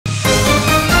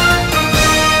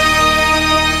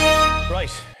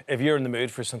if you're in the mood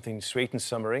for something sweet and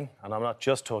summery, and I'm not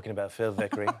just talking about Phil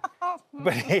Vickery,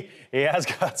 but he has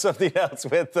got something else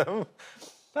with them.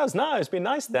 That was nice. It's been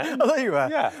nice then. Oh, there you are.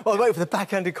 Yeah. Well, wait for the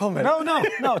backhanded comment.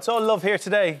 No, it's all love here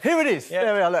today. Here it is. Yeah.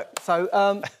 There we are, look.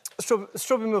 So,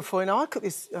 strawberry Mille Feuille. Now, I cooked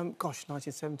this,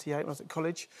 1978 when I was at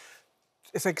college.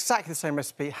 It's exactly the same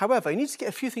recipe. However, you need to get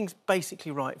a few things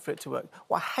basically right for it to work.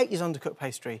 What I hate is undercooked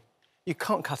pastry. You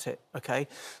can't cut it, OK?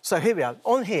 So here we are.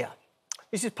 On here,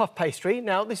 this is puff pastry.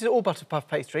 Now, this is all butter puff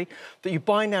pastry that you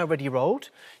buy now ready rolled.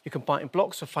 You can buy it in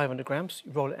blocks of 500 grams.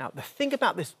 You roll it out. The thing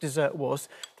about this dessert was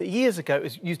that years ago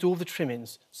it used all the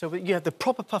trimmings. So you have the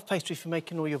proper puff pastry for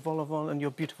making all your vol au vent and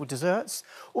your beautiful desserts.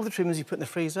 All the trimmings you put in the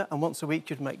freezer, and once a week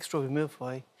you'd make strawberry Mille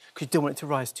Feuille because you don't want it to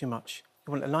rise too much.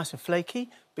 You want it nice and flaky,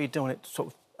 but you don't want it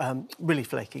sort of really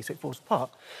flaky so it falls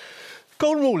apart.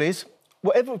 Golden rule is,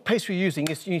 whatever pastry you're using,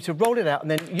 is you need to roll it out and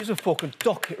then use a fork and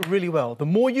dock it really well. The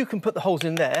more you can put the holes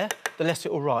in there, the less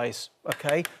it will rise,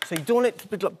 OK? So you don't want it to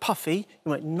be like puffy.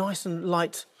 You want it nice and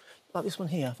light, like this one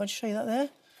here. If I just show you that there,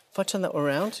 if I turn that one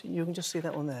around, you can just see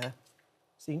that one there.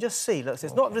 So you can just see, look,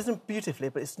 it's not risen beautifully,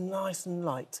 but it's nice and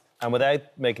light. And without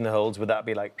making the holes, would that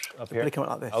be like up here? It'll come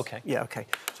out like this. OK. Yeah, OK.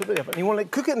 So put it up. You want to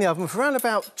cook it in the oven for around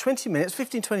about 20 minutes,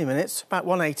 15, 20 minutes, about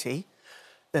 180.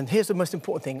 Then here's the most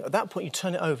important thing. At that point, you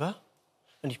turn it over,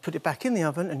 and you put it back in the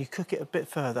oven and you cook it a bit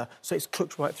further so it's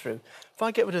cooked right through. If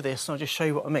I get rid of this, I'll just show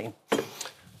you what I mean.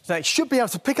 So it should be able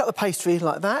to pick up the pastry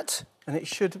like that, and it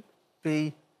should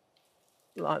be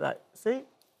like that. See?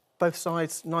 Both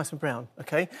sides nice and brown,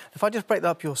 OK? If I just break that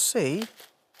up, you'll see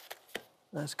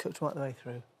that's cooked right the way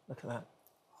through. Look at that.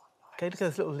 OK, look at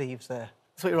those little leaves there.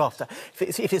 That's what you're after.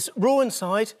 If it's raw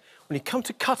inside, when you come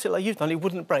to cut it like you've done, it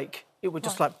wouldn't break. It would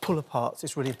just, like, pull apart. So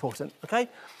it's really important, OK?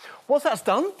 Once that's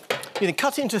done, you then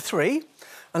cut it into 3.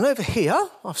 And over here,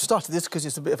 I've started this because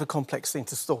it's a bit of a complex thing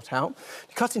to sort out.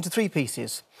 You cut it into 3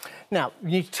 pieces. Now, you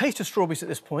need to taste the strawberries at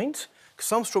this point, because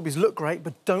some strawberries look great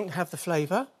but don't have the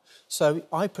flavour. So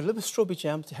I put a little bit of strawberry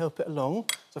jam to help it along.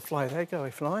 So fly there, go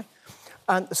away, fly.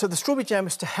 And so the strawberry jam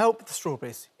is to help the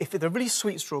strawberries. If they're really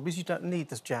sweet strawberries, you don't need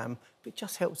this jam, but it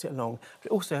just helps it along.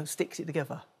 But it also sticks it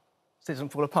together, so it doesn't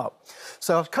fall apart.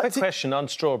 So I've cut it... Quick question on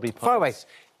strawberry punnets. Far away.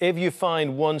 If you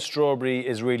find one strawberry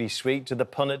is really sweet, do the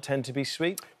punnet tend to be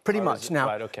sweet? Pretty much. Now,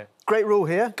 right, OK. Great rule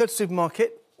here. Go to the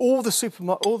supermarket. All the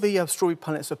strawberry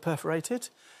punnets are perforated.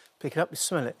 Pick it up, you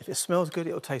smell it. If it smells good,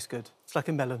 it'll taste good. It's like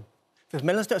a melon. If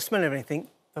melons don't smell of anything,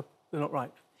 they're not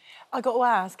ripe. I got to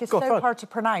ask, it's so hard to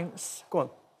pronounce. Go on.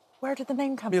 Where did the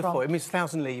name come Mille from? Feuille. It means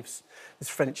 1,000 leaves. It's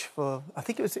French for... I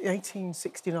think it was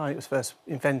 1869 it was first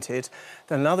invented.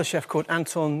 Then another chef called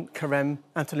Antoine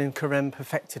Carême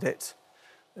perfected it.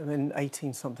 In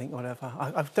 18-something, whatever.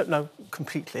 I don't know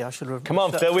completely. I should have... Come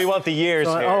on, Phil, we want the years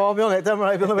here. Oh, I'll be on it. Don't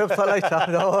worry, I'll be on the website later.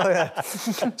 Oh, yeah.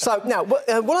 So, now, what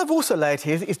I've also layered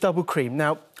here is double cream.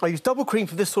 Now, I use double cream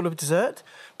for this sort of dessert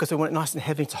because I want it nice and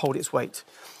heavy to hold its weight.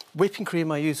 Whipping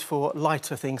cream I use for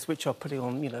lighter things, which I'm putting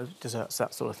on, you know, desserts,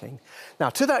 that sort of thing. Now,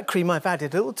 to that cream, I've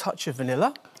added a little touch of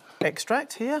vanilla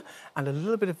extract here and a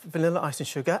little bit of vanilla ice and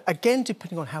sugar, again,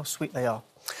 depending on how sweet they are.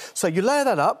 So you layer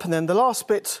that up, and then the last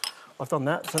bit... I've done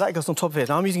that, so that goes on top of it.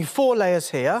 Now, I'm using 4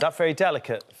 layers here. Is that very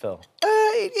delicate, Phil?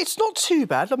 It's not too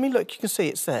bad. I mean, look, you can see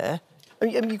it's there. I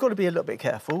mean, you've got to be a little bit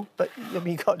careful, but, I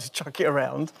mean, you can't just chuck it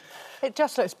around. It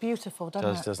just looks beautiful,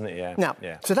 doesn't it? Doesn't it, yeah. Now,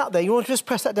 so that there, you want to just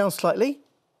press that down slightly,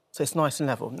 so it's nice and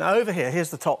level. Now, over here, here's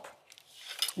the top.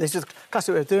 This is the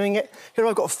classic way of doing it. Here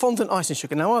I've got fondant icing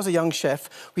sugar. Now, when I was a young chef,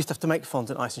 we used to have to make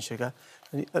fondant icing sugar,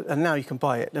 and now you can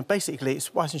buy it. And basically,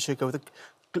 it's icing sugar with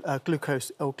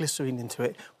glucose or glycerine into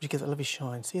it, which gives it a lovely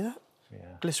shine. See that? Yeah.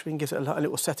 Glycerine gives it a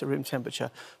little set at room temperature.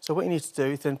 So what you need to do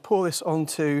is then pour this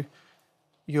onto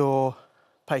your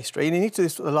pastry. And you need to do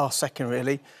this at the last second,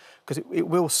 really, because it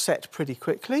will set pretty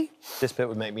quickly. This bit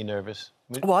would make me nervous.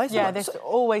 Why? Yeah, this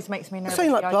always makes me nervous. It's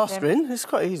something like plastering. It's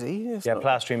quite easy. Yeah,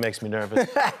 plastering makes me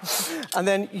nervous. And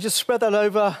then you just spread that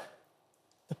over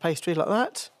the pastry like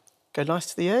that. Go nice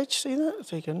to the edge, see that?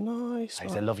 So you go nice.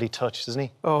 He's a lovely touch, doesn't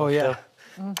he? Oh, yeah.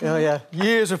 Oh, yeah.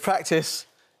 Years of practice,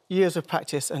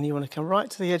 and you want to come right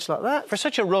to the edge like that. For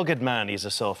such a rugged man, he's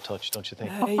a soft touch, don't you think?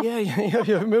 Yeah,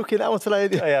 you're milking that one today.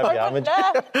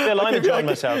 I'm enjoying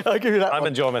myself. I'll give you that I'm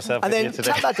enjoying myself and with then you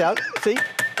today. tap that down, see?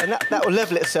 And that will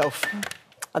level itself.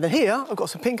 And then here, I've got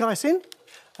some pink icing,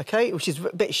 OK, which is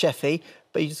a bit chefy,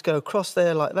 but you just go across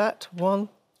there like that. 1.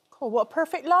 Oh, what a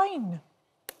perfect line.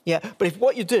 Yeah, but if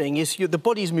what you're doing is the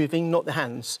body's moving, not the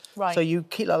hands. Right. So you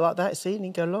keep like that, see, and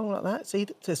you go along like that, see?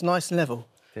 So it's nice and level.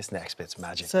 This next bit's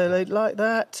magic. So like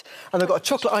that. And I've got a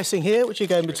chocolate icing here, which you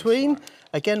go in between.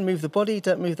 Again, move the body,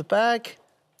 don't move the bag.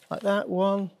 Like that,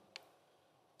 1.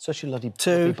 Such a lovely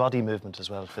body movement as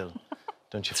well, Phil.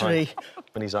 Don't you find? 3.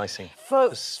 When he's icing.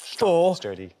 4.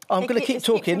 Sturdy. I'm going to keep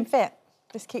talking.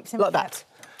 This keeps him like fit. that.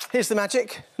 Here's the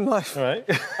magic knife. All right.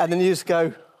 And then you just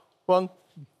go 1,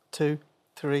 2,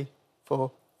 3,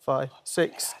 4, 5,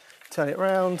 6. Turn it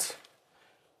round.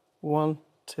 1,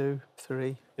 2,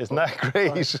 3. Isn't that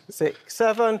great? 5, 6,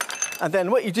 7. And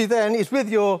then what you do then is with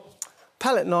your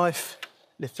palette knife,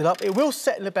 lift it up. It will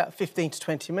set in about 15 to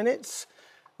 20 minutes.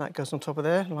 That goes on top of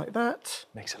there, like that.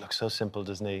 Makes it look so simple,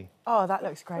 doesn't he? Oh, that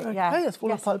looks great, yeah. Okay, that's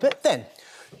fallen apart a bit. Then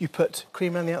you put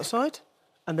cream around the outside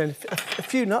and then a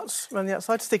few nuts around the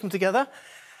outside, stick them together,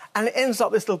 and it ends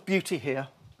up this little beauty here.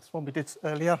 That's one we did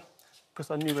earlier,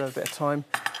 because I knew we had a bit of time.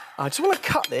 I just want to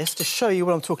cut this to show you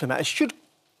what I'm talking about. It should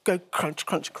go crunch,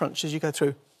 crunch, crunch as you go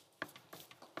through.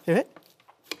 Hear it?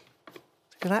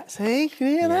 Look at that, see? Can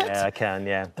you hear that? Yeah, I can,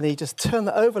 yeah. And then you just turn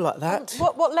that over like that.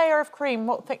 What layer of cream,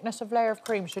 what thickness of layer of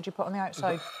cream should you put on the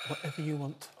outside? Whatever you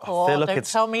want. Oh, Phil, look, don't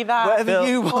it's... tell me that. Whatever Phil,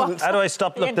 you want. How do I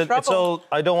stop? Be in Look, it's trouble. all...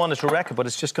 I don't want it to wreck it, but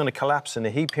it's just going to collapse in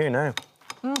a heap here now.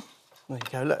 There you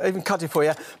go. Look, I even cut it for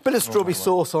you. Bit of strawberry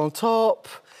sauce on top.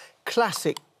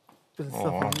 Classic bit of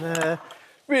stuff on there.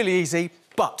 Really easy.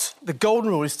 But the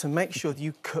golden rule is to make sure that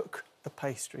you cook the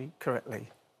pastry correctly.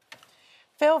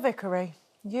 Phil Vickery,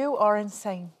 you are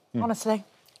insane. Honestly,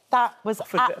 that was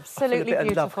absolutely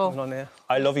beautiful. On here.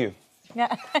 I love you.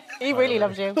 Yeah, he really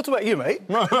loves you. Not about you, mate.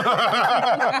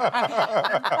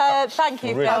 Thank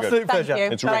you, Really Phil. good. Absolute pleasure. Thank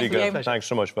you. It's really Thank good. you. Thanks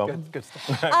so much, Phil. Good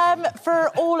stuff. For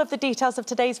all of the details of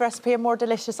today's recipe and more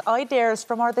delicious ideas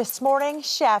from our This Morning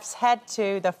chefs, head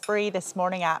to the free This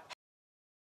Morning app.